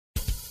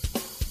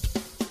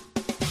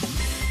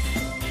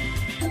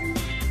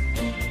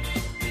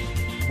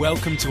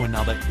Welcome to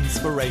another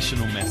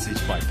inspirational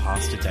message by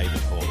Pastor David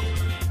Hall.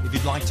 If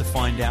you'd like to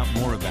find out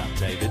more about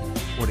David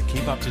or to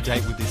keep up to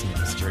date with his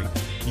ministry,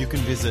 you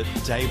can visit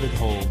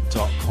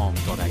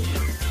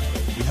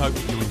davidhall.com.au. We hope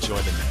that you enjoy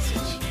the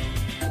message.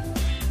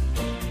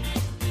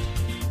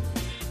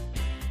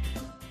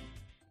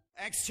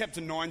 Acts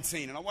chapter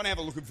 19, and I want to have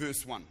a look at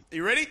verse 1. Are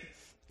you ready?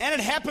 And it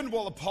happened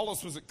while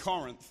Apollos was at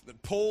Corinth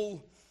that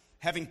Paul,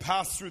 having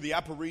passed through the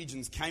upper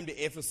regions, came to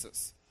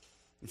Ephesus.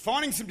 And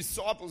finding some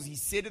disciples, he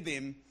said to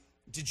them,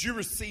 "Did you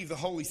receive the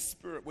Holy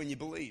Spirit when you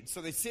believed?"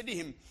 So they said to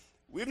him,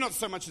 "We have not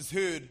so much as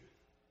heard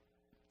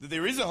that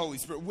there is a Holy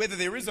Spirit, whether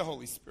there is a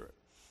Holy Spirit."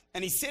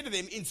 And he said to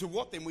them, "Into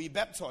what then were you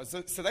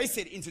baptized?" So they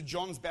said, "Into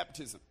John's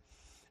baptism."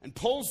 And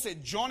Paul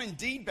said, "John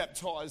indeed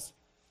baptized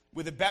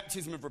with a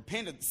baptism of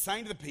repentance,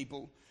 saying to the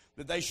people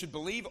that they should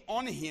believe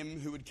on him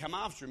who would come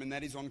after him, and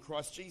that is on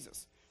Christ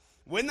Jesus."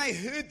 When they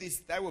heard this,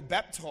 they were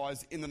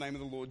baptized in the name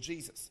of the Lord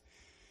Jesus.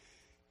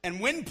 And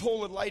when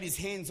Paul had laid his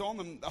hands on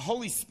them, the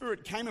Holy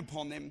Spirit came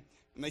upon them,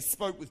 and they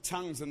spoke with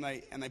tongues, and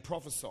they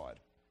prophesied.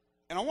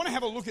 And I want to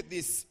have a look at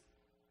this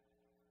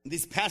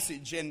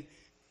passage and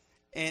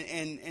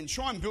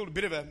try and build a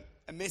bit of a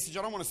message.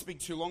 I don't want to speak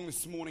too long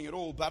this morning at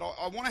all, but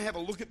I want to have a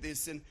look at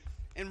this and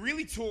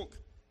really talk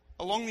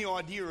along the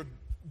idea of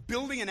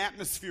building an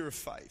atmosphere of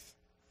faith.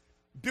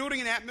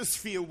 Building an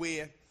atmosphere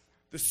where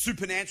the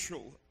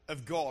supernatural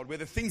of God, where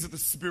the things of the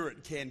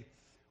Spirit can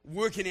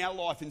work in our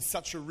life in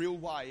such a real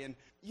way. And,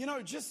 you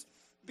know, just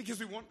because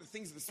we want the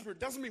things of the Spirit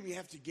doesn't mean we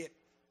have to get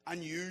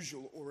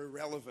unusual or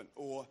irrelevant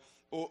or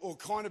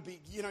kind of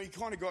be, you know, you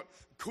kind of got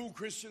cool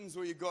Christians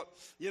or you got,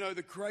 you know,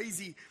 the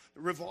crazy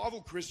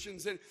revival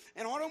Christians. And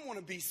I don't want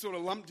to be sort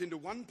of lumped into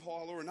one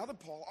pile or another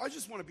pile. I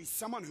just want to be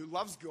someone who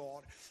loves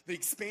God, that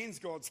expands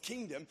God's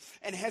kingdom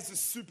and has the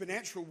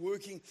supernatural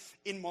working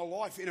in my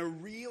life in a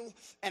real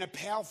and a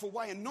powerful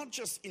way. And not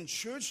just in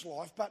church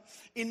life, but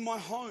in my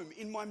home,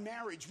 in my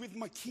marriage, with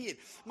my kid.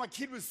 My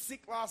kid was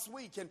sick last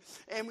week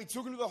and we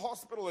took him to the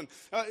hospital and,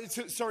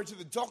 to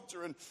the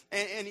doctor. And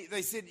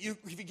they said,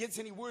 if he gets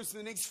any worse in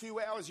the next few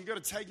hours, you've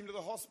got to take him to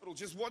the hospital.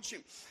 Just watch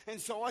him.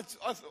 And so I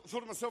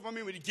thought to myself, I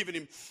mean, we'd given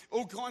him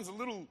all kinds of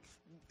little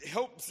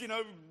helps, you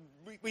know.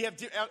 We have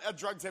our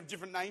drugs have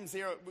different names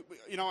here.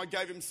 You know, I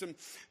gave him some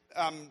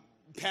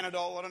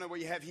Panadol. I don't know what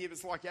you have here, but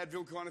it's like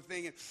Advil kind of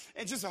thing,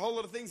 and just a whole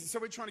lot of things. And so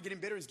we're trying to get him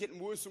better. He's getting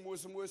worse and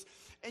worse and worse.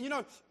 And you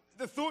know,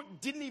 the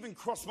thought didn't even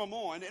cross my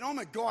mind. And I'm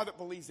a guy that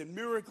believes in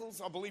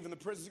miracles. I believe in the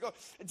presence of God.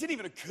 It didn't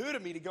even occur to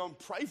me to go and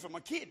pray for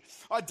my kid.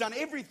 I'd done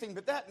everything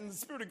but that. And the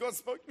Spirit of God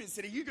spoke to me and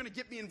said, "Are you going to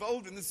get me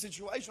involved in this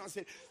situation?" I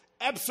said,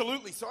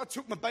 "Absolutely." So I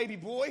took my baby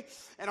boy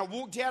and I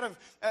walked out of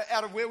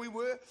where we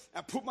were.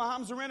 I put my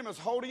arms around him. I was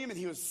holding him, and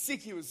he was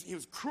sick. He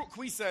was crook,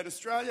 we say in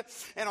Australia.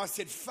 And I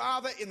said,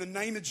 "Father, in the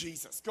name of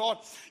Jesus, God,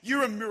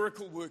 you're a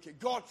miracle worker.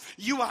 God,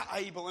 you are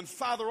able. And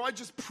Father, I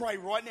just pray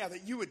right now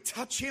that you would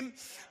touch him.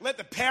 Let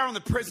the power and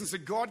the presence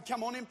of God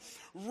come on him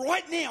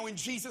right now in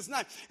Jesus'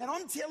 name." And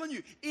I'm telling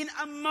you, in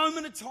a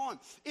moment of time,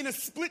 in a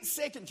split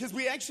second, because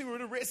we actually were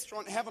at a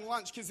restaurant having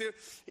lunch, because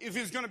if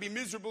he was going to be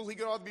miserable, he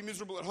could either be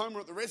miserable at home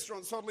or at the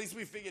restaurant. So at least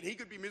we figured he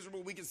could be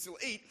miserable, we could still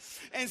eat.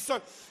 And so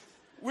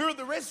we're at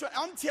the restaurant.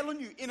 I'm telling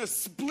you, in a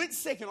split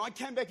second, I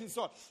came back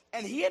inside,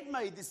 and he had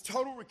made this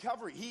total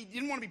recovery. He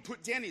didn't want to be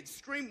put down. He'd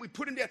screamed. We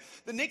put him down.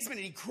 The next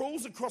minute, he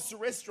crawls across the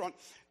restaurant,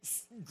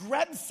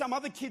 grabs some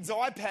other kid's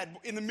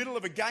iPad in the middle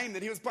of a game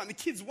that he was playing. The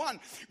kid's won,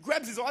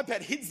 grabs his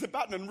iPad, hits the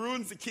button, and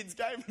ruins the kid's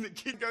game. And the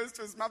kid goes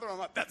to his mother. I'm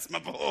like, "That's my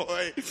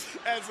boy.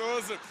 That's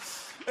awesome.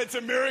 It's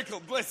a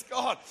miracle. Bless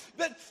God."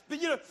 But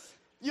you know,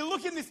 you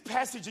look in this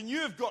passage, and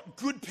you have got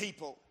good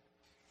people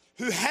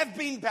who have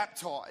been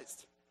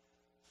baptized.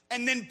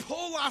 And then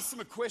Paul asks them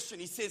a question.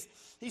 He says,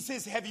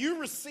 "Have you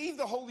received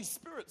the Holy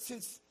Spirit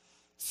since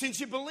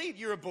you believe?"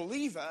 You're a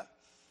believer,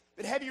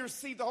 but have you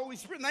received the Holy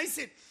Spirit? And they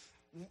said,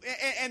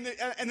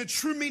 and the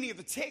true meaning of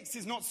the text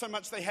is not so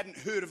much they hadn't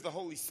heard of the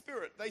Holy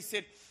Spirit. They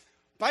said,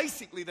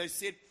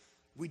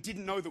 "We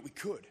didn't know that we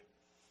could."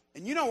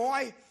 And you know,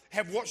 I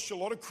have watched a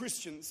lot of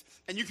Christians,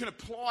 and you can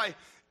apply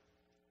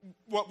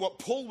what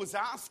Paul was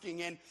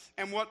asking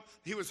and what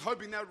he was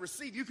hoping they would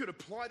receive. You could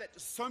apply that to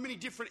so many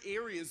different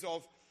areas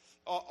of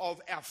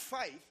our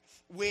faith,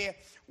 where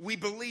we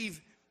believe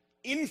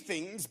in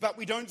things, but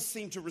we don't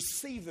seem to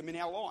receive them in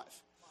our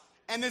life.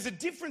 And there's a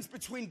difference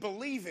between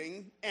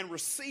believing and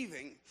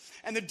receiving.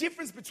 And the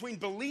difference between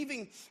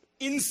believing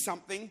in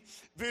something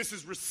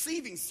versus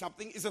receiving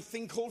something is a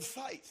thing called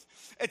faith.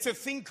 It's a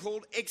thing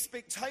called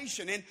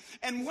expectation.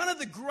 And one of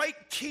the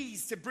great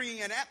keys to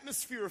bringing an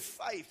atmosphere of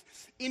faith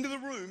into the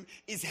room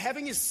is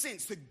having a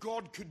sense that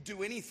God could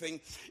do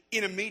anything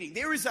in a meeting.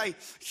 There is a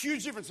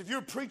huge difference. If you're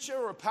a preacher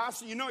or a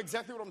pastor, you know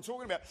exactly what I'm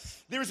talking about.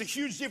 There is a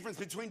huge difference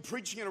between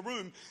preaching in a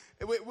room.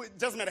 It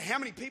doesn't matter how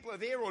many people are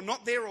there or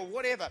not there or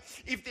whatever.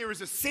 If there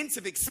is a sense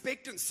of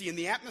expectancy in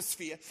the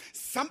atmosphere,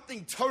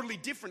 something totally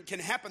different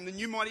can happen than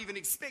you might even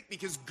expect,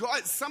 because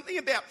God, something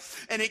about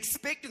an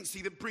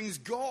expectancy that brings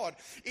God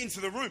into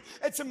the room.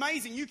 It's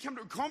amazing. You come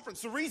to a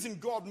conference, the reason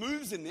God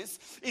moves in this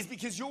is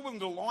because you're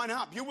willing to line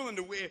up. You're willing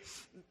to wear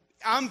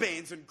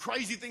armbands and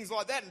crazy things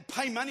like that and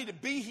pay money to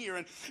be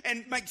here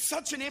and make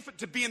such an effort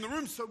to be in the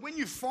room. So when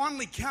you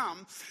finally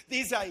come,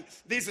 there's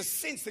a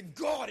sense that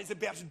God is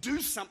about to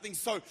do something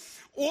so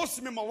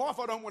awesome in my life,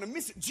 I don't want to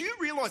miss it. Do you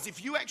realize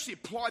if you actually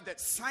applied that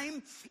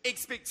same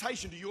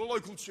expectation to your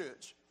local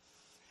church,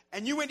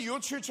 and you went to your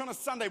church on a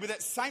Sunday with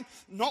that same,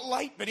 not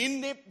late, but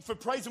in there for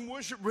praise and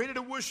worship, ready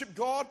to worship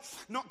God,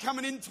 not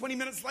coming in 20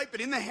 minutes late,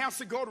 but in the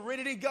house of God,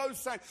 ready to go,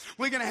 saying,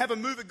 we're going to have a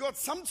move of God.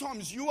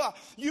 Sometimes you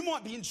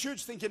might be in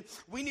church thinking,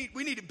 we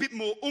need a bit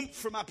more oomph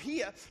from up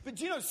here. But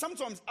do you know,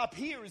 sometimes up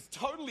here is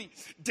totally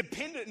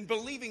dependent and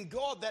believing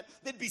God that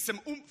there'd be some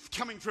oomph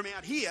coming from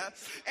out here.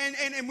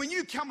 And when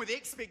you come with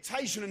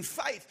expectation and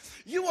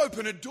faith, you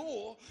open a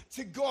door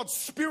to God's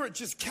Spirit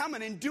just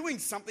coming and doing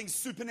something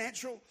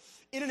supernatural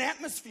in an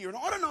atmosphere. And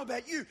I don't know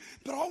about you,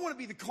 but I want to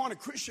be the kind of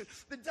Christian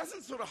that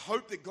doesn't sort of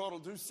hope that God will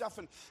do stuff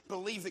and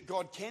believe that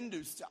God can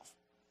do stuff.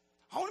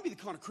 I want to be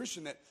the kind of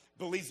Christian that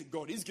believes that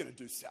God is going to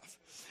do stuff.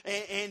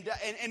 And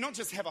not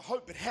just have a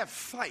hope, but have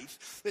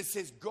faith that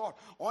says, God,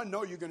 I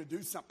know you're going to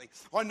do something.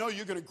 I know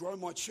you're going to grow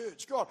my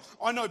church. God,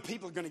 I know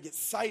people are going to get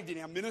saved in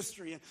our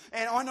ministry.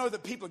 And I know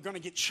that people are going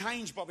to get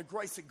changed by the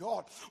grace of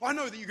God. I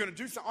know that you're going to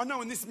do something. I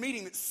know in this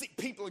meeting that sick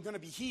people are going to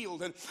be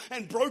healed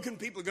and broken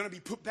people are going to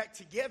be put back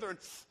together. And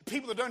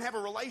people that don't have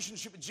a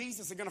relationship with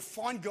Jesus are going to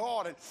find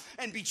God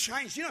and be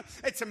changed. You know,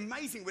 it's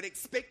amazing what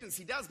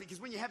expectancy does, because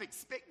when you have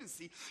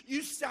expectancy,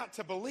 you start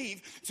to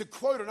believe, to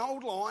quote an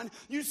old line,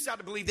 you start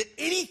to believe that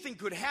anything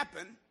could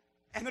happen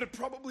and that it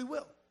probably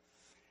will.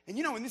 And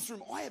you know, in this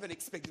room, I have an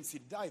expectancy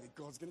today that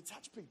God's going to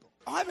touch people.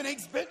 I have an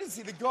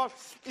expectancy that God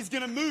is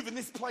going to move in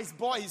this place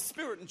by His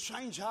Spirit and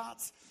change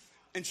hearts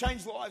and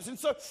change lives. And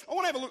so I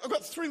want to have a look. I've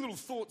got 3 little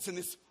thoughts in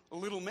this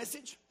little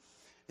message.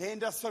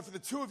 And so for the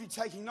 2 of you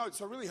taking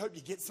notes, I really hope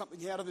you get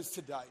something out of this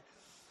today.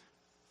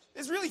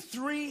 There's really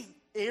 3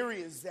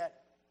 areas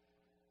that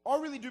I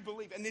really do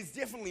believe, and there's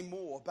definitely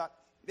more, but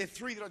there are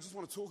 3 that I just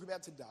want to talk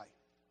about today.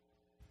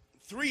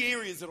 3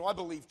 areas that I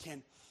believe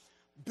can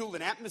build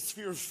an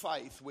atmosphere of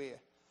faith where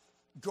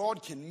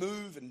God can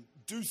move and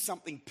do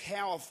something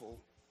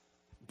powerful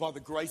by the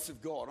grace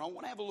of God. And I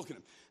want to have a look at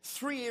them.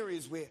 3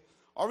 areas where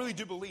I really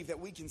do believe that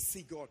we can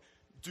see God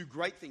do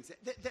great things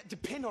that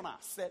depend on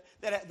us,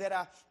 that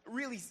are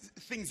really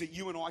things that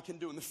you and I can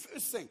do. And the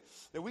first thing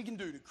that we can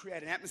do to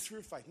create an atmosphere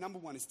of faith, number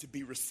 1, is to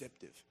be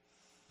receptive.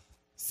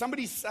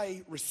 Somebody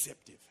say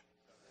receptive.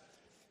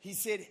 He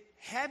said,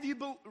 have you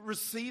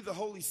received the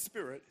Holy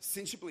Spirit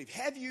since you believe?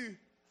 Have you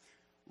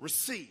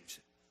received?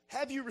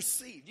 Have you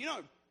received? You know,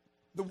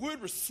 the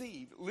word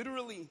receive,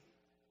 literally,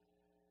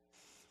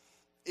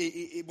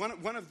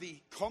 one of the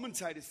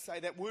commentators say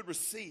that word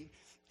receive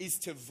is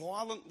to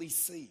violently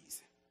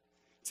seize,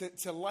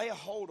 to lay a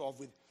hold of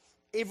with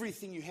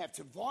everything you have,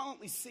 to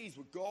violently seize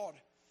what God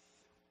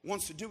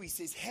wants to do. He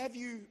says, have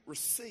you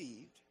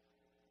received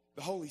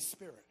the Holy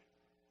Spirit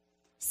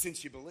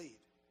since you believed?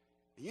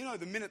 And you know,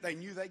 the minute they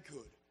knew they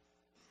could,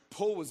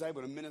 Paul was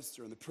able to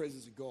minister in the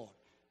presence of God,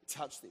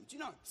 touch them. Do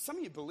you know, some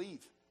of you believe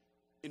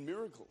in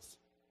miracles,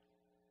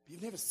 but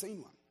you've never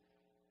seen one.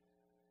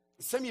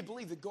 Some of you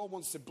believe that God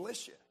wants to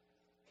bless you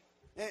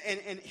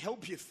and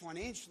help you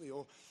financially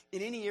or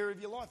in any area of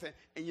your life,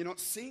 and you're not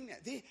seeing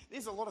that.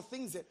 There's a lot of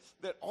things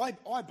that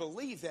I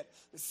believe that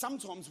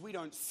sometimes we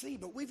don't see,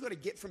 but we've got to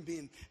get from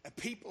being a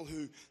people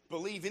who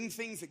believe in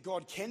things, that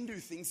God can do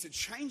things, to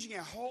changing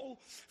our whole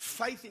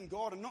faith in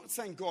God. I'm not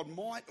saying God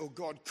might or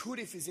God could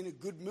if He's in a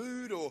good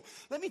mood, or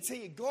let me tell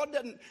you, God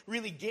doesn't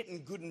really get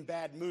in good and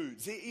bad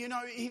moods. You know,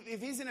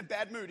 if He's in a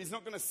bad mood, He's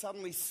not going to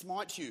suddenly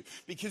smite you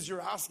because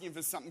you're asking Him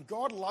for something.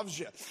 God loves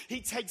you.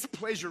 He takes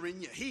pleasure in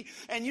you.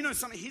 And you know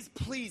something, He's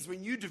pleased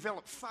when you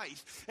develop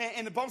faith.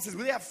 And the Bible says,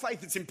 without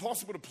faith, it's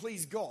impossible to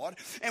please God.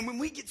 And when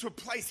we get to a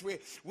place where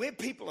we're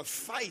people of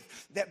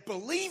faith that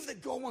believe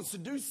that God wants to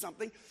do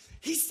something,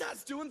 He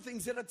starts doing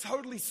things that are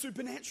totally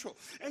supernatural.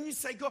 And you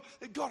say, God,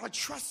 I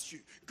trust you.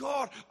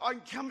 God, I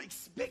come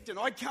expectant.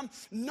 I come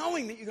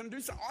knowing that you're going to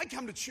do something. I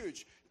come to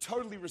church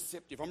totally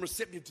receptive. I'm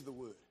receptive to the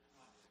word.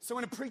 So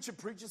when a preacher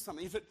preaches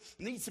something, if it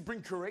needs to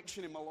bring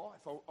correction in my life,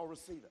 I'll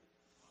receive it.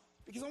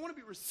 Because I want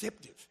to be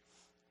receptive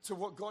to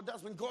what God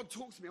does. When God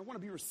talks to me, I want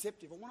to be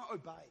receptive. I want to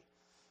obey.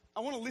 I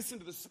want to listen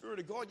to the Spirit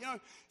of God. You know,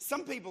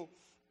 some people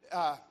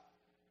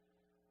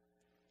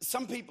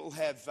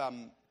have,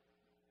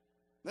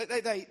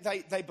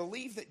 they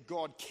believe that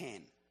God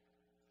can,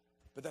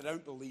 but they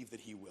don't believe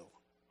that He will.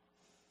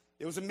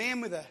 There was a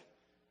man with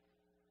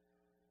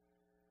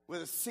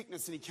a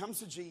sickness, and he comes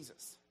to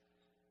Jesus.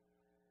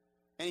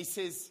 And he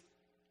says,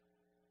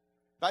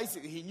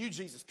 basically, he knew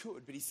Jesus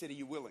could, but he said, are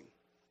you willing?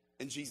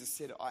 And Jesus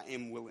said, I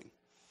am willing.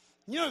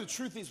 You know, the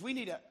truth is we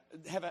need to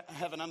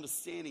have an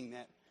understanding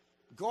that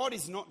God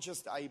is not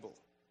just able.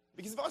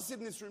 Because if I sit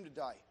in this room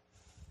today,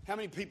 how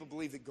many people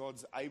believe that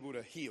God's able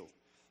to heal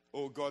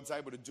or God's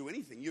able to do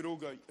anything? You'd all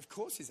go, of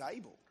course He's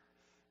able.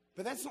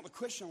 But that's not the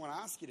question I want to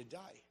ask you today.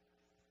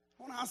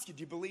 I want to ask you, do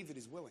you believe that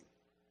He's willing?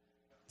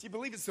 Do you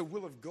believe it's the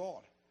will of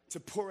God to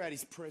pour out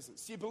His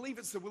presence? Do you believe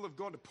it's the will of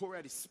God to pour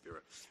out His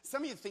Spirit?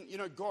 Some of you think, you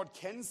know, God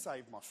can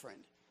save, my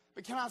friend.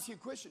 But can I ask you a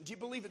question? Do you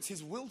believe it's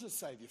his will to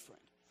save your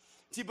friend?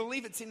 Do you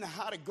believe it's in the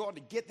heart of God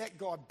to get that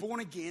guy born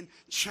again,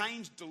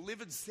 changed,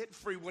 delivered, set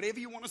free, whatever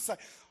you want to say?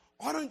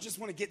 I don't just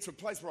want to get to a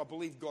place where I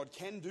believe God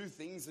can do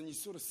things and you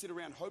sort of sit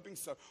around hoping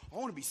so. I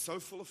want to be so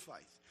full of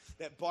faith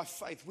that by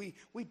faith we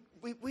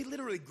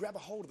literally grab a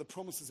hold of the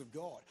promises of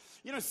God.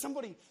 You know,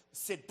 somebody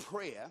said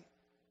prayer.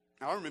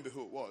 I don't remember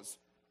who it was.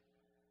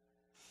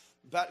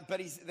 But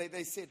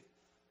they said,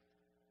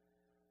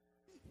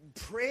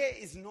 prayer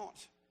is not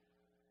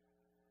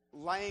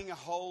laying a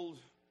hold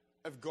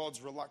of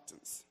God's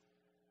reluctance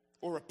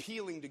or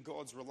appealing to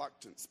God's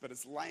reluctance, but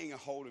it's laying a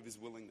hold of his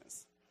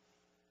willingness.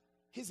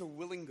 He's a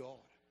willing God.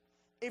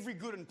 Every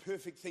good and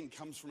perfect thing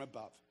comes from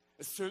above,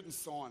 a certain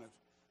sign of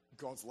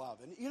God's love.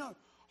 And you know,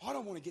 I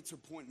don't want to get to a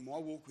point in my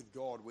walk with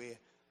God where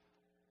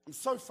I'm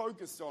so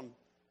focused on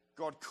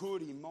God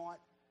could, he might.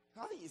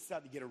 I think you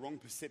start to get a wrong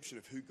perception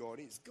of who God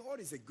is. God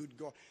is a good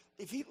God.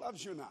 If he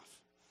loves you enough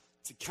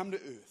to come to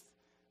earth,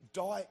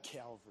 die at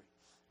Calvary,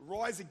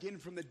 rise again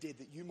from the dead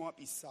that you might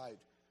be saved,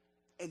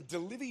 and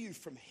deliver you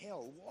from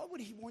hell, why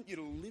would he want you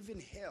to live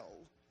in hell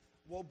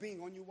while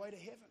being on your way to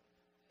heaven?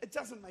 It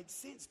doesn't make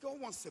sense.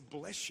 God wants to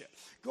bless you.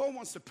 God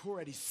wants to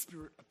pour out his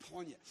Spirit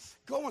upon you.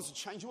 God wants to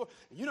change you.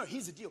 And you know,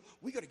 here's the deal.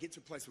 We've got to get to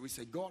a place where we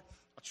say, God,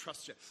 I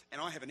trust you,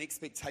 and I have an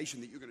expectation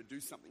that you're going to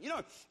do something. You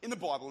know, in the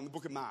Bible, in the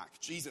book of Mark,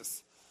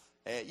 Jesus,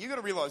 you've got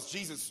to realize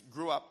Jesus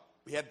grew up.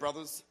 He had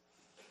brothers.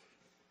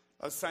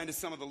 I was saying to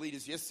some of the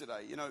leaders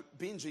yesterday, you know,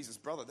 being Jesus'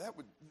 brother,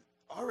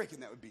 I reckon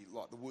that would be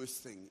like the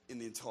worst thing in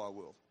the entire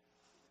world.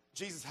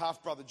 Jesus'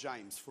 half-brother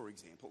James, for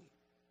example.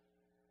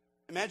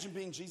 Imagine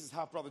being Jesus'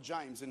 half-brother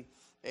James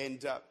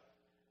and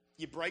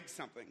you break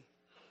something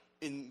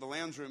in the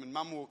lounge room and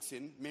Mum walks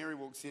in, Mary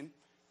walks in,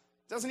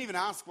 doesn't even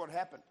ask what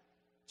happened,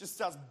 just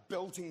starts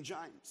belting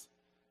James.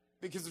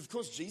 Because, of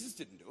course, Jesus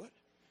didn't do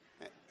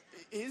it.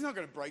 He's not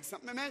going to break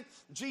something. Man,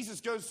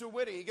 Jesus goes to a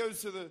wedding. He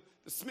goes to the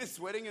Smith's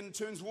wedding and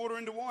turns water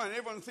into wine. And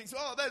everyone thinks,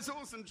 oh, that's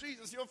awesome,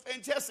 Jesus, you're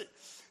fantastic.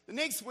 The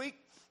next week,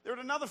 they're at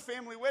another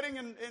family wedding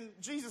and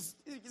Jesus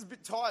is a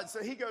bit tired,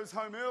 so he goes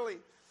home early.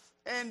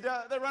 And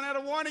they run out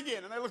of wine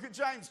again. And they look at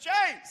James.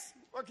 James,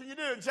 what can you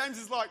do? And James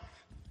is like,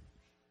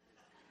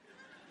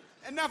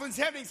 and nothing's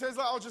happening. So he's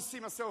like, I'll just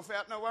see myself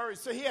out, no worries.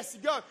 So he has to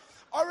go.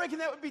 I reckon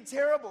that would be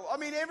terrible. I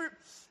mean,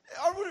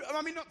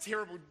 not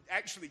terrible,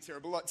 actually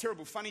terrible, like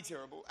terrible, funny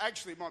terrible.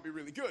 Actually, it might be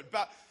really good.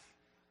 But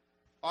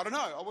I don't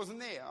know. I wasn't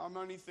there. I'm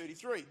only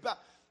 33.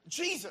 But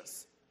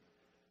Jesus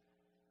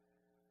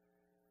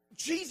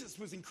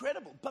was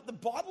incredible. But the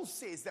Bible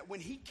says that when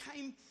he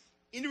came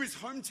into his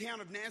hometown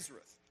of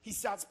Nazareth, he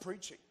starts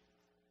preaching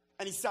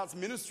and he starts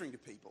ministering to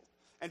people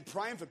and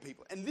praying for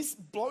people. And this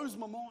blows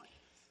my mind.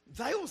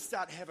 They all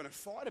start having a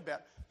fight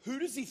about who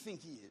does he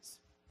think he is?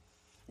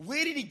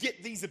 Where did he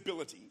get these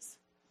abilities?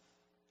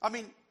 I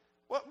mean,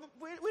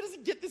 where does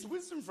he get this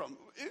wisdom from?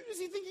 Who does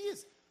he think he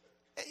is?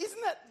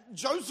 Isn't that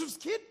Joseph's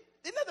kid?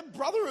 Isn't that the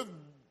brother of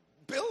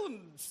Bill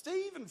and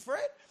Steve and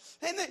Fred?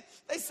 And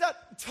they start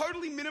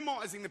totally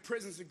minimizing the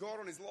presence of God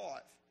on his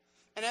life.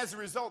 And as a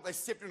result, they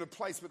stepped into a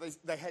place where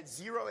they had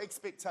zero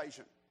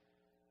expectation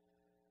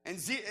and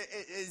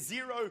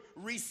zero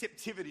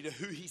receptivity to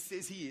who he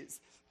says he is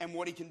and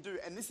what he can do.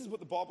 And this is what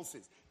the Bible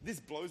says. This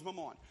blows my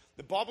mind.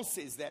 The Bible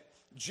says that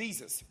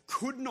Jesus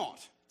could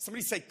not,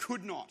 somebody say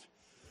could not.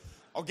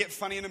 I'll get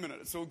funny in a minute.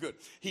 It's all good.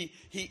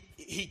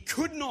 He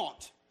could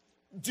not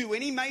do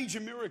any major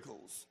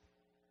miracles,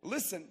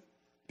 listen,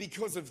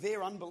 because of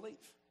their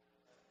unbelief.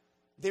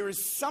 There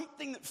is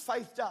something that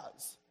faith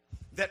does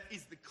that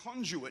is the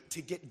conduit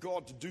to get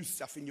God to do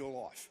stuff in your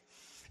life.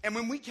 And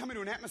when we come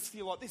into an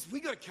atmosphere like this,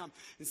 we've got to come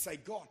and say,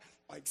 God,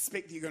 I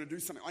expect that you're going to do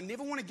something. I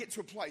never want to get to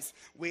a place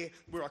where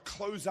I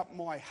close up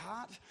my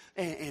heart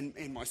and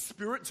my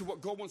spirit to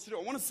what God wants to do.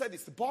 I want to say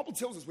this. The Bible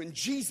tells us when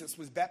Jesus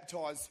was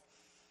baptized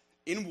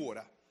in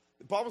water,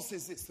 the Bible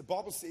says this. The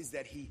Bible says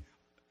that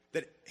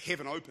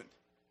heaven opened.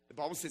 The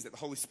Bible says that the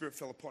Holy Spirit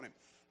fell upon him.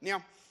 Now,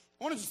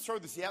 I want to just throw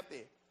this out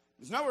there.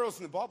 There's nowhere else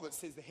in the Bible that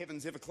says the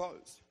heavens ever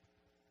closed.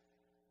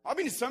 I've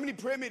been to so many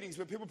prayer meetings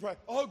where people pray,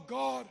 oh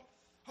God,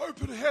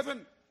 open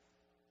heaven.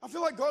 I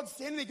feel like God's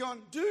standing there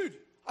going, dude,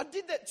 I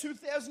did that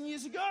 2,000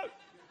 years ago.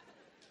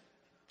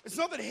 It's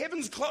not that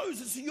heaven's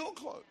closed, it's that you're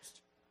closed.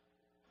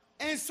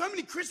 And there's so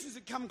many Christians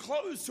that come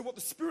close to what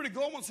the Spirit of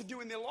God wants to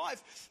do in their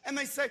life. And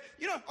they say,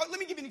 you know, let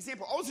me give you an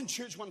example. I was in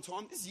church one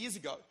time, this is years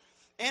ago.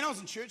 And I was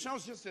in church and I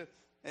was just a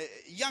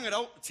young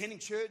adult attending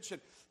church.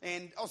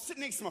 And I was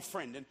sitting next to my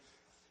friend. And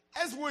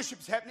as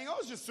worship's happening, I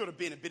was just sort of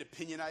being a bit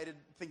opinionated,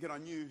 thinking I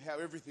knew how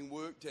everything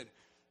worked. And,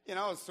 you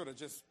know, I was sort of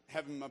just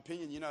having my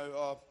opinion,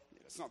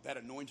 it's not that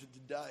anointed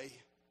today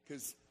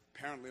because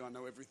apparently I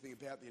know everything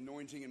about the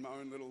anointing in my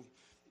own little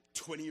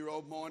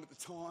 20-year-old mind at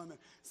the time.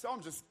 So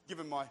I'm just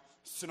giving my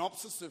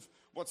synopsis of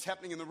what's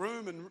happening in the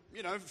room and,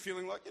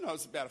 feeling like,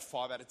 it's about a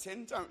 5 out of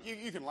 10.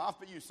 You can laugh,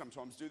 but you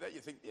sometimes do that. You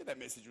think, yeah, that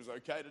message was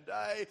okay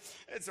today.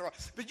 It's all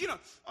right. But,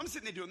 I'm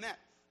sitting there doing that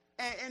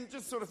and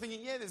just sort of thinking,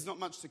 yeah, there's not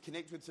much to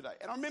connect with today.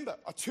 And I remember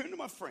I turned to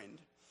my friend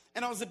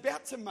and I was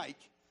about to make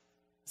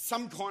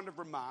some kind of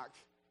remark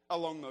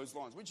along those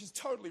lines, which is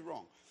totally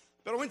wrong.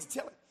 But I went to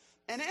tell him.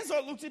 And as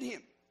I looked at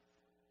him,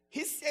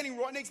 he's standing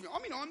right next to me.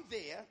 I mean, I'm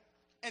there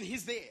and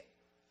he's there.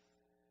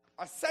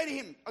 I say to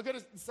him, I've got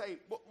to say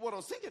what I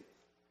was thinking.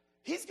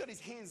 He's got his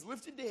hands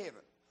lifted to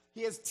heaven.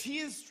 He has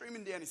tears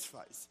streaming down his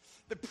face.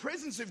 The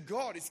presence of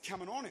God is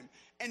coming on him.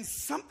 And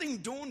something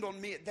dawned on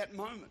me at that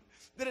moment,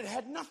 that it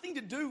had nothing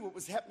to do with what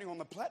was happening on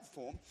the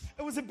platform.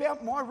 It was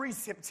about my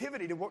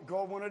receptivity to what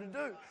God wanted to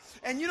do.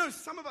 And you know,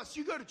 some of us,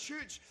 you go to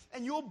church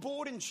and you're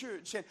bored in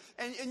church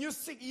and you're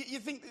sick. You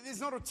think that there's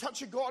not a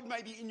touch of God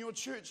maybe in your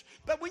church.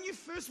 But when you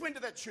first went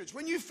to that church,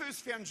 when you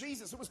first found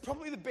Jesus, it was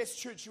probably the best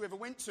church you ever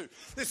went to.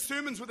 The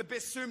sermons were the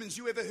best sermons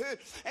you ever heard.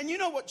 And you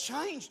know what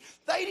changed?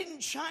 They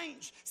didn't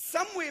change.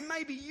 Somewhere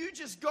maybe you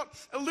just got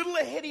a little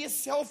ahead of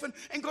yourself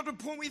and got to a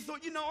point where you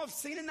thought, you know, I've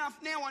seen enough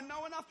now, I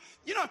know enough.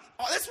 You know,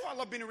 that's why I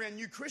love being around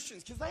new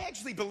Christians, because they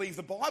actually believe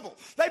the Bible.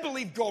 They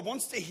believe God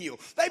wants to heal.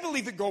 They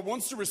believe that God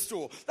wants to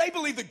restore. They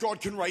believe that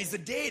God can raise the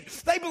dead.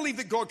 They believe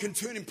that God can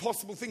turn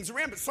impossible things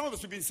around. But some of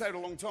us have been saved a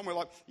long time. We're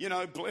like, you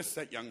know, bless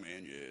that young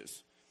man,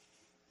 yes.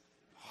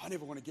 I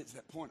never want to get to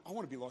that point. I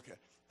want to be like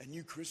a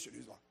new Christian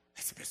who's like,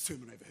 that's the best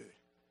sermon I ever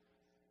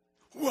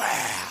heard.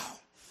 Wow.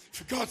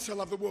 For God so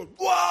loved the world.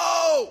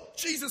 Whoa!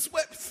 Jesus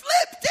wept.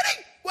 Flip, did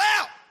he?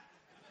 Wow.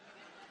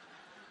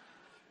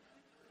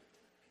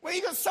 Where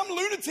you got some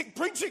lunatic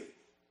preaching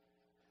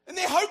and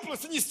they're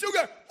hopeless and you still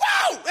go,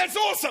 wow, that's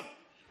awesome.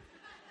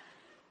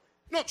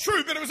 Not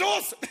true, but it was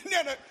awesome.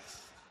 No.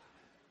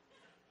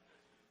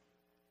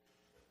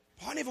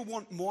 I never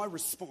want my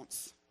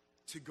response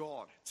to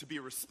God to be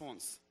a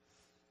response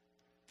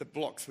that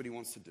blocks what he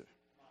wants to do.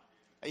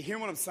 Are you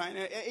hearing what I'm saying?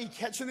 Are you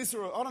catching this?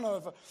 Or I don't know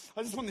if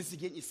I just want this to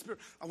get in your spirit.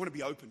 I want to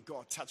be open.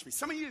 God, touch me.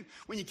 Some of you,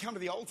 when you come to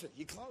the altar,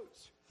 you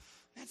close.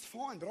 That's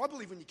fine, but I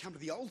believe when you come to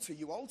the altar,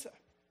 you altar.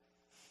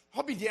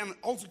 I'll be down at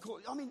altar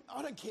call. I mean,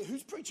 I don't care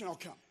who's preaching, I'll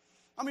come.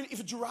 I mean, if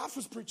a giraffe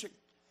was preaching,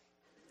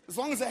 as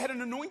long as they had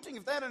an anointing,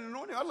 if they had an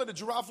anointing, I'd let a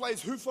giraffe lay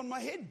his hoof on my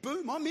head.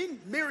 Boom, I'm in.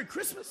 Merry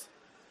Christmas.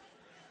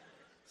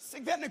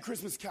 Stick that in a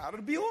Christmas card.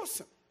 It'll be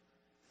awesome.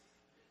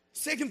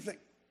 Second thing,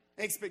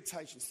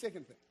 expectation.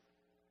 Second thing.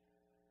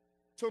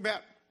 Talk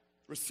about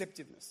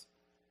receptiveness.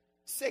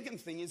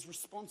 Second thing is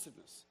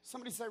responsiveness.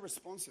 Somebody say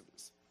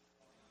responsiveness.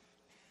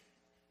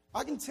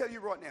 I can tell you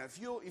right now,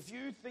 if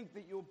you think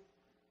that your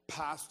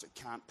pastor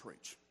can't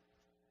preach,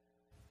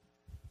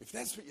 if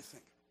that's what you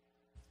think,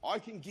 I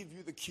can give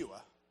you the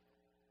cure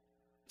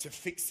to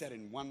fix that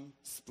in one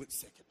split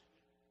second.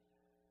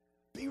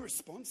 Be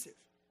responsive.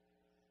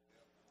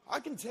 I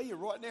can tell you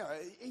right now,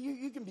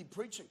 you can be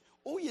preaching.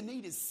 All you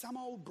need is some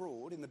old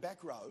broad in the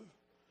back row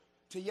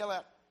to yell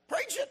out,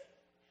 preach it.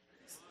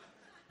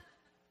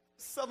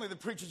 Suddenly the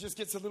preacher just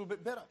gets a little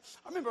bit better.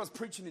 I remember I was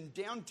preaching in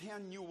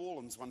downtown New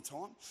Orleans one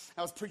time.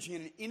 I was preaching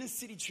in an inner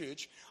city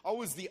church. I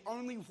was the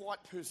only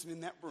white person in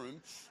that room.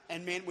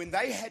 And man, when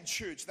they had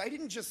church, they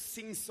didn't just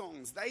sing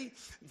songs. They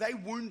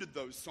wounded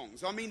those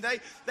songs. I mean,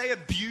 they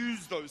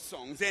abused those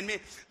songs. And man,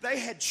 they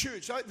had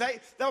church. They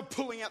were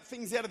pulling out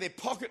things out of their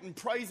pocket and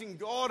praising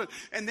God.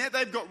 And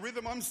they've got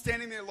rhythm. I'm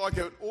standing there like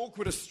an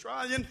awkward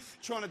Australian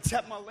trying to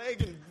tap my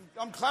leg, and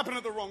I'm clapping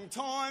at the wrong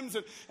times.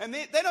 And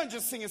they don't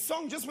just sing a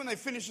song. Just when they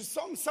finish a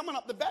song, someone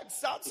up the back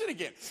starts it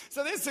again.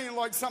 So they're singing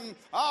like something,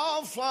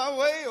 I'll fly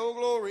away, oh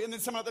glory. And then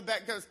someone up the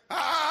back goes,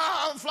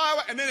 I'll fly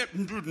away. And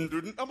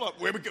then I'm like,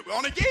 where we go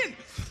on again?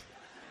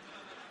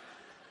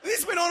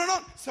 This went on and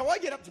on. So I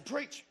get up to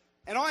preach.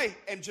 And I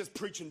am just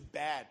preaching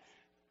bad,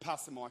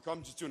 Pastor Mike.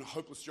 I'm just doing a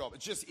hopeless job.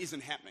 It just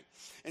isn't happening.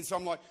 And so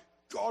I'm like,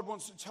 God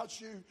wants to touch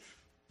you.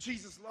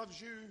 Jesus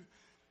loves you.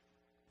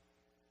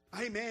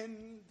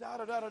 Amen. Da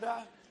da da da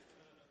da.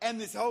 And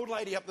this old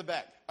lady up the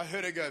back, I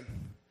heard her go,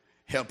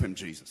 help him,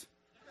 Jesus.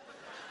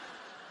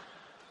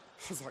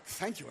 I was like,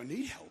 thank you, I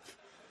need help.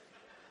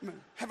 I'm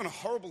having a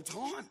horrible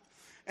time.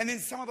 And then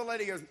some other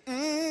lady goes,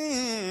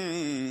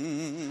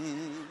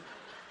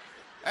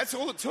 That's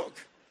all it took.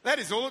 That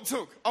is all it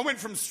took. I went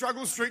from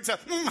struggle street to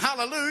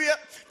hallelujah.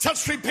 Touch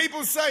Street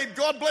people say,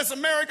 God bless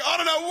America. I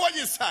don't know what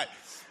you say.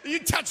 You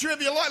touch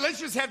whoever you like. Let's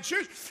just have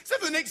church. So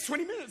for the next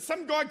 20 minutes,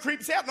 some guy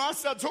creeps out and I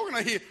start talking.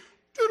 I hear,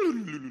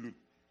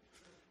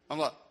 I'm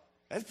like,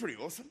 that's pretty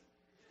awesome.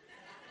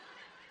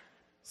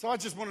 So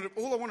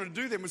all I wanted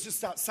to do then was just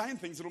start saying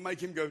things that'll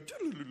make him go,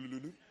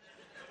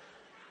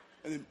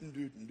 and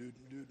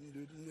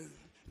then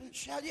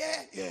shout,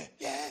 yeah. And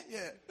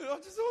it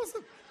was just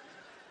awesome.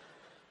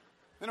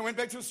 Then I went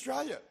back to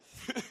Australia,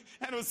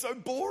 and it was so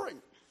boring.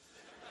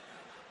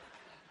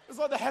 It was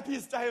like the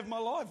happiest day of my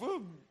life.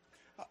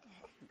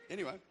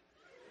 Anyway,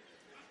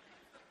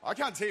 I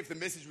can't tell you if the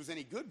message was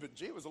any good, but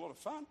gee, it was a lot of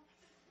fun.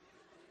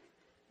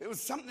 There was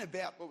something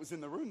about what was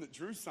in the room that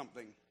drew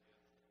something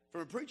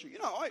from a preacher. You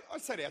know, I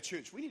say to our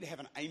church, we need to have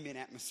an amen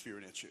atmosphere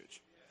in our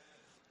church.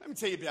 Let me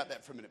tell you about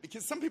that for a minute,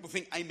 because some people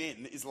think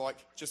amen is like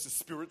just a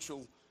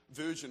spiritual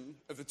version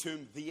of the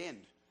term the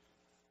end.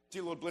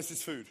 Dear Lord, bless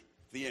this food,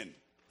 the end.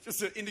 Just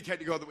to indicate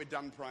to God that we're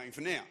done praying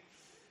for now.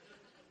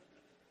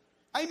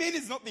 Amen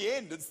is not the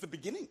end, it's the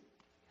beginning.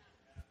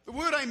 The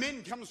word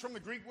amen comes from the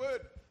Greek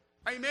word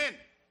amen.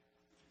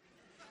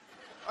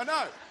 I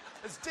know.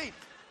 It's deep.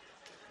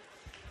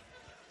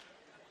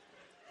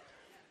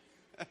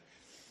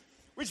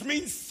 Which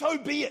means so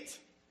be it.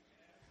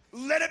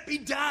 Let it be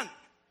done.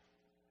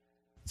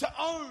 To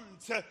own,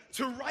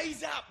 to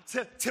raise up,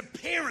 to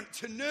parent,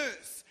 to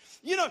nurse.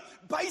 You know,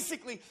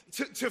 basically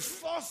to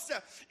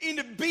foster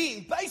into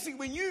being. Basically,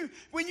 when you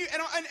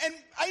and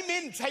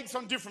amen takes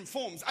on different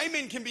forms.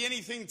 Amen can be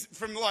anything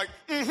from like,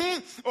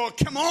 or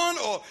come on,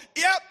 or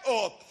yep,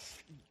 or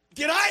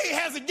g'day,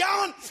 how's it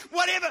going?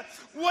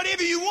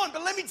 Whatever you want.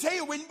 But let me tell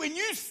you, when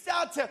you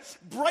start to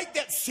break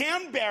that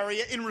sound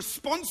barrier in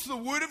response to the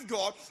Word of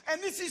God, and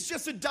this is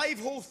just a Dave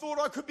Hall thought,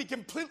 I could be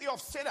completely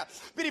off center.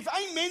 But if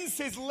amen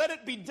says, let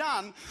it be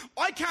done,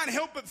 I can't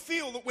help but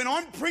feel that when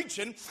I'm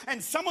preaching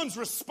and someone's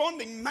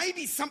responding,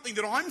 maybe something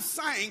that I'm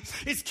saying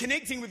is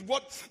connecting with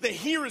what the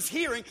hearer's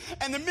hearing.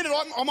 And the minute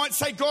I might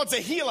say God's a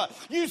healer,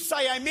 you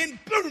say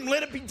amen, boom,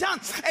 let it be done.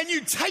 And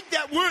you take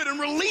that word and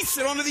release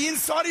it onto the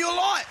inside of your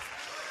life.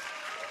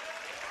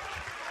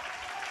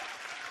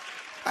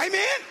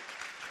 Amen.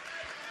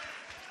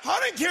 I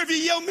don't care if you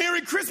yell Merry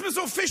Christmas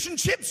or fish and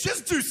chips,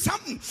 just do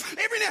something.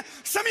 Every now,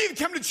 some of you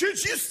come to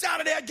church, you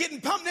started out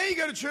getting pumped, now you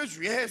go to church,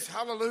 yes,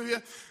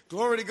 hallelujah,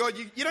 glory to God.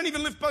 You don't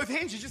even lift both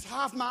hands, you're just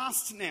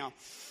half-mast now.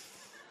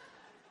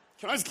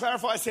 Can I just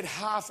clarify, I said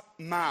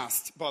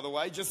half-mast, by the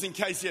way, just in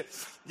case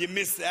you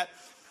missed that.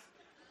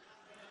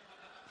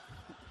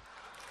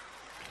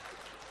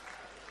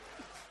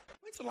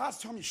 When's the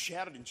last time you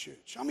shouted in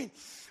church? I mean,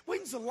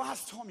 when's the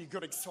last time you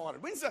got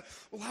excited? When's the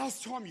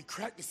last time you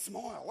cracked a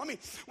smile? I mean,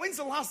 when's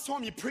the last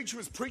time your preacher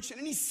was preaching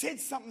and he said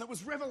something that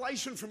was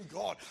revelation from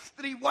God,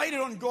 that he waited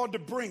on God to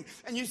bring,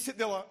 and you sit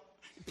there like,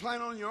 you're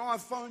playing on your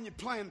iPhone, you're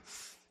playing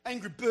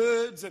Angry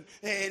Birds,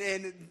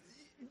 and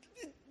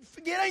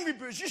forget Angry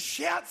Birds, just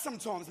shout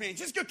sometimes, man.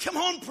 Just go, come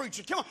on,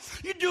 preacher, come on.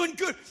 You're doing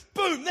good.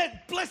 Boom,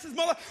 that blesses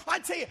my life. I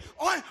tell you,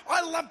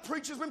 I love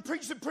preachers. When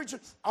preachers are preaching,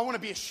 I want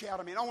to be a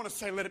shouter, man. I want to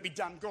say, let it be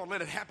done. God,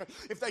 let it happen.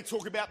 If they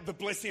talk about the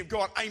blessing of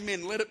God,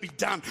 amen, let it be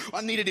done.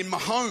 I need it in my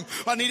home.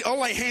 I'll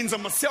lay hands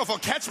on myself. I'll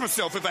catch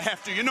myself if I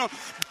have to, you know.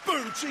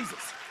 Boom, Jesus.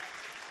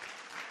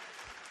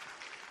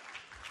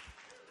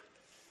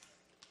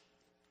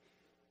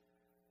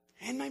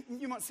 And maybe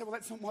you might say, well,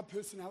 that's not my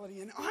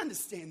personality. And I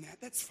understand that.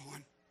 That's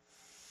fine.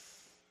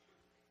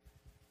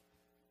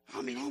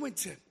 I mean, I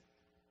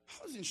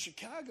was in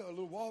Chicago a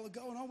little while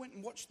ago, and I went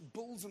and watched the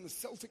Bulls and the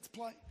Celtics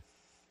play.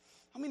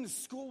 I mean, the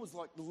score was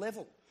like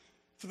level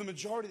for the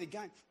majority of the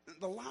game.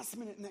 The last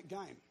minute in that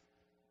game,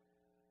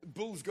 the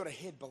Bulls got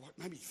ahead by like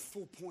maybe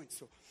 4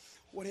 points or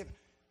whatever.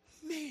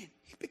 Man,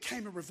 it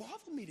became a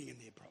revival meeting in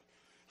there, bro.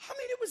 I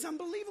mean, it was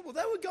unbelievable.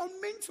 They were going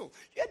mental.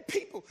 You had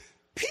people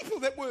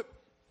that were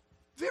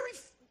very,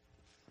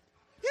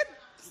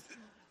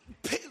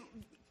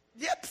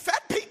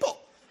 fat people.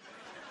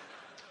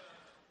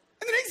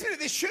 And the next minute,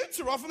 their shirts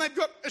are off and they've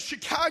got a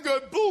Chicago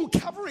Bull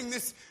covering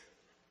this.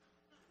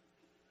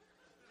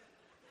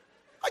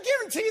 I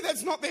guarantee you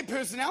that's not their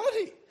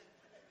personality.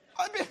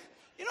 I mean,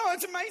 you know,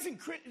 it's amazing.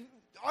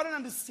 I don't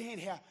understand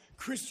how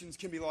Christians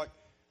can be like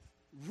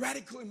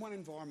radical in one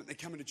environment. They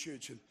come into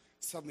church and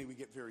suddenly we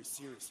get very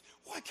serious.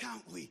 Why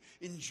can't we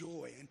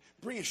enjoy and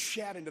bring a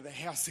shout into the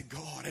house of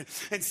God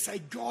and say,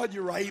 God,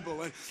 you're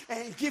able,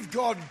 and give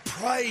God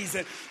praise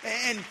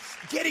and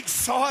get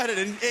excited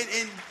and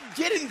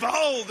get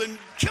involved and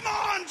come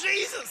on,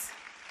 Jesus.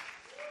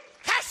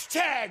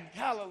 Hashtag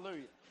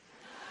hallelujah.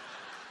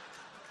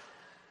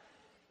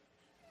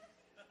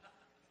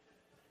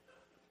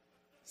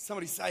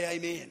 Somebody say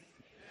amen.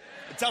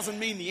 It doesn't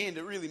mean the end,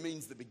 it really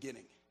means the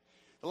beginning.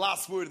 The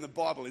last word in the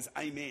Bible is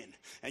amen.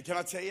 And can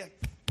I tell you,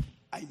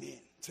 amen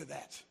to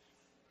that.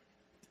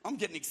 I'm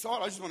getting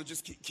excited. I just want to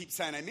just keep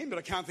saying amen, but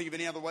I can't think of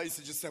any other ways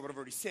to just say what I've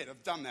already said.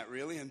 I've done that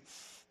really, and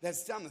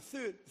that's done. The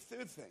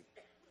third thing.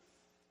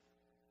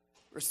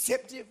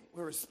 Receptive,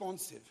 we're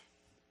responsive.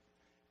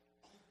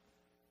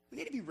 We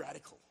need to be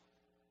radical.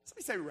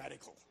 Somebody say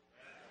radical.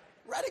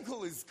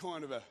 Radical is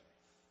kind of a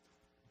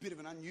bit of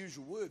an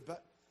unusual word,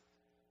 but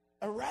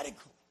a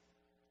radical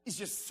is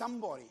just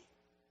somebody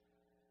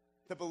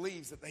that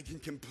believes that they can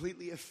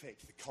completely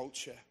affect the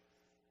culture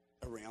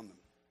around them.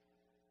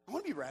 I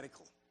want to be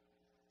radical.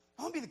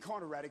 I want to be the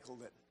kind of radical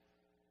that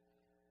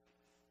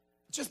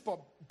just by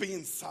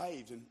being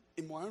saved and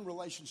in my own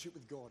relationship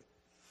with God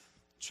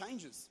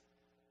changes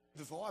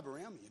the vibe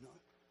around me, you know.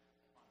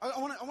 I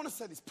want to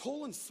say this.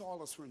 Paul and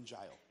Silas were in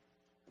jail.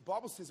 The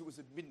Bible says it was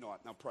at midnight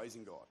and they're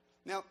praising God.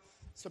 Now,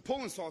 so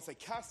Paul and Silas, they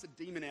cast a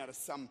demon out of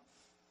some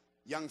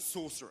young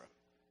sorcerer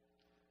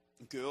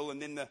girl,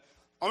 and then the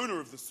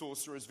owner of the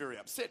sorcerer is very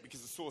upset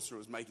because the sorcerer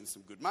was making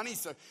some good money,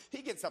 so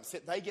he gets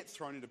upset. They get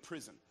thrown into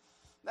prison.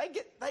 They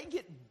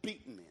get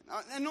beaten,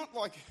 man. And not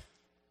like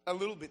a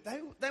little bit. They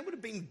would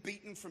have been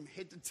beaten from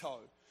head to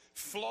toe,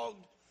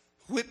 flogged,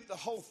 whipped, the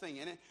whole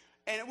thing. And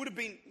it would have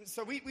been,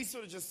 so we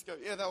sort of just go,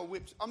 yeah, they were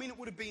whipped. I mean, it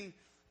would have been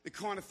the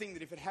kind of thing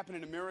that if it happened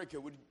in America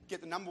would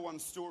get the number one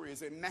story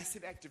as a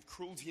massive act of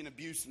cruelty and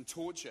abuse and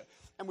torture,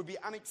 and would be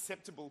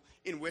unacceptable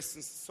in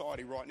Western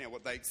society right now,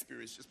 what they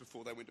experienced just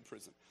before they went to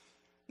prison.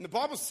 And the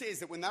Bible says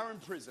that when they were in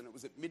prison, it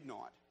was at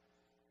midnight.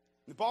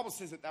 And the Bible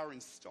says that they were in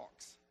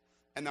stocks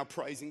and they were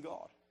praising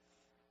God.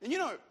 And you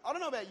know, I don't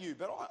know about you,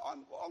 but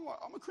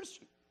I'm a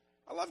Christian.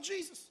 I love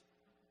Jesus.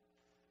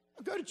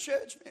 I go to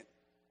church, man.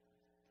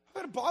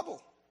 I got a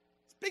Bible.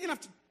 It's big enough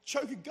to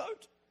choke a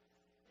goat.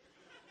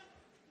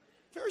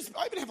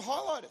 I even have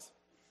highlighters.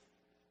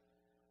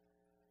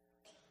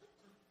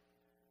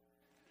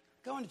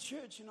 Going to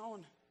church, you know,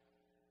 and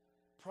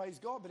praise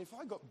God. But if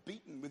I got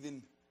beaten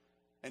within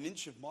an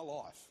inch of my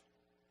life,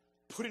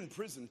 put in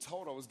prison,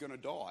 told I was going to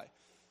die,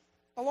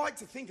 I like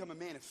to think I'm a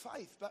man of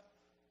faith, but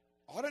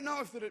I don't know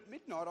if that at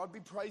midnight I'd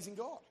be praising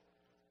God.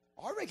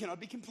 I reckon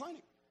I'd be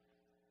complaining.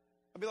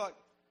 I'd be like,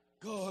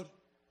 God,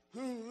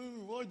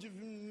 why'd you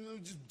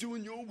just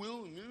doing your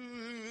will?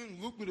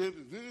 Look what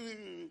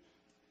happened.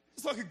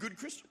 It's like a good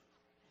Christian,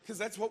 because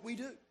that's what we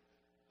do.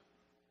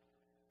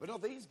 But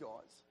not these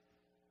guys.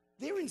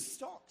 They're in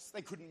stocks.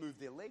 They couldn't move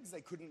their legs.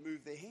 They couldn't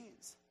move their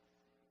hands.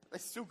 But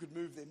they still could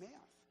move their mouth.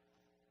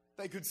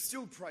 They could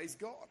still praise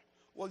God.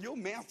 While your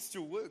mouth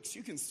still works,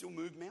 you can still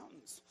move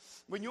mountains.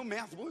 When your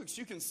mouth works,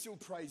 you can still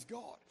praise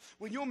God.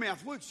 When your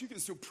mouth works, you can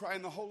still pray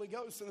in the Holy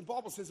Ghost. And the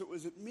Bible says it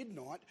was at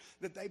midnight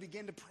that they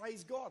began to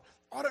praise God.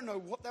 I don't know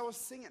what they were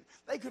singing.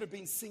 They could have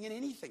been singing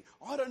anything.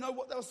 I don't know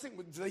what they were singing.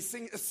 Did they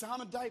sing a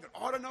Psalm of David?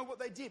 I don't know what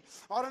they did.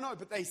 I don't know.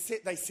 But they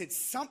said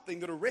something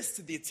that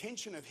arrested the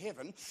attention of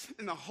heaven,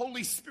 and the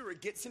Holy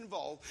Spirit gets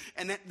involved,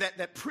 and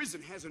that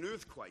prison has an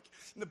earthquake.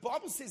 And the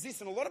Bible says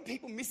this, and a lot of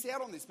people miss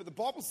out on this, but the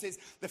Bible says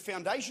the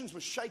foundations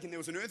were shaken, there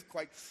was an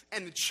earthquake,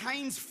 and the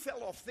chains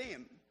fell off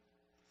them,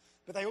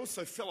 but they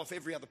also fell off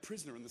every other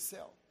prisoner in the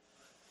cell.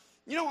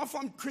 You know, I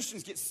find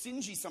Christians get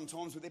stingy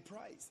sometimes with their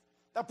praise.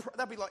 They'll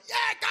be like,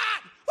 yeah,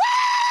 God,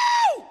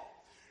 woo!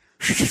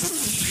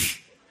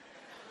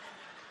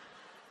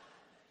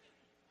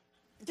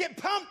 Get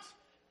pumped.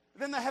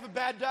 Then they have a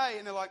bad day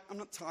and they're like, I'm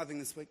not tithing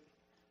this week.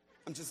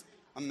 I'm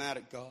mad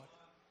at God.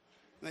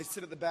 And they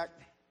sit at the back.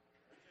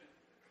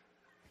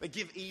 They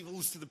give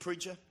evils to the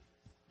preacher.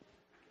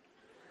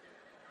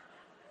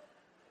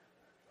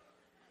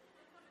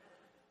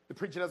 The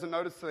preacher doesn't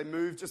notice, so they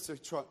move just to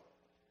try.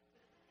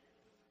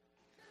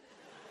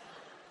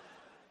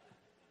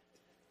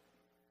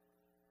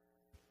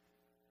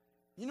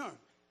 You know,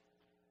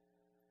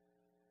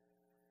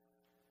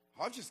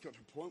 I've just got to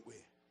a point where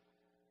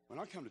when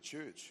I come to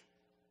church,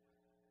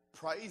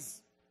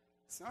 praise,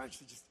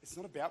 it's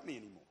not about me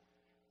anymore.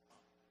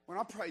 When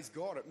I praise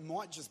God, it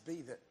might just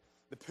be that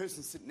the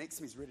person sitting next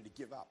to me is ready to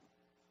give up.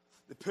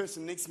 The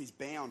person next to me is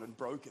bound and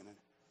broken and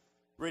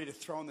ready to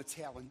throw in the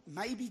towel. And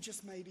maybe,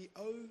 just maybe,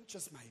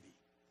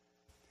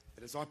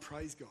 that as I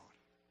praise God,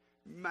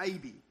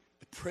 maybe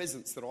the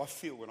presence that I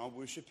feel when I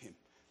worship Him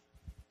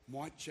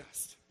might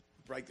just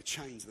break the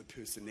chains of the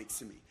person next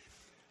to me.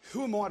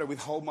 Who am I to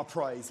withhold my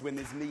praise when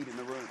there's need in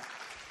the room?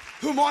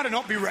 Who am I to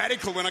not be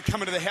radical when I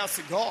come into the house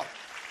of God?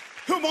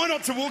 Who am I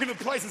not to walk into a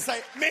place and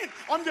say, man,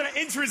 I'm going to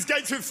enter His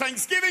gates with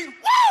thanksgiving.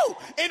 Woo!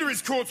 Enter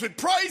His courts with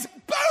praise.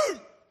 Boom!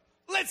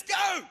 Let's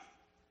go!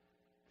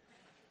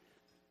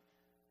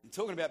 I'm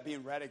talking about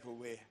being radical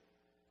where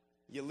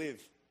you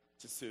live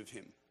to serve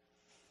Him.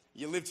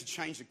 You live to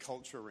change the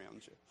culture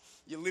around you.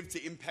 You live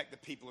to impact the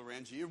people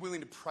around you. You're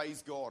willing to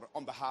praise God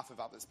on behalf of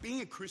others.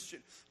 Being a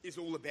Christian is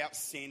all about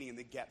standing in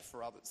the gap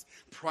for others,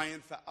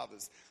 praying for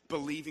others,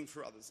 believing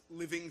for others,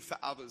 living for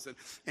others,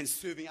 and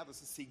serving others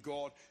to see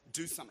God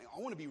do something. I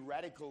want to be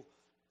radical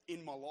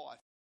in my life.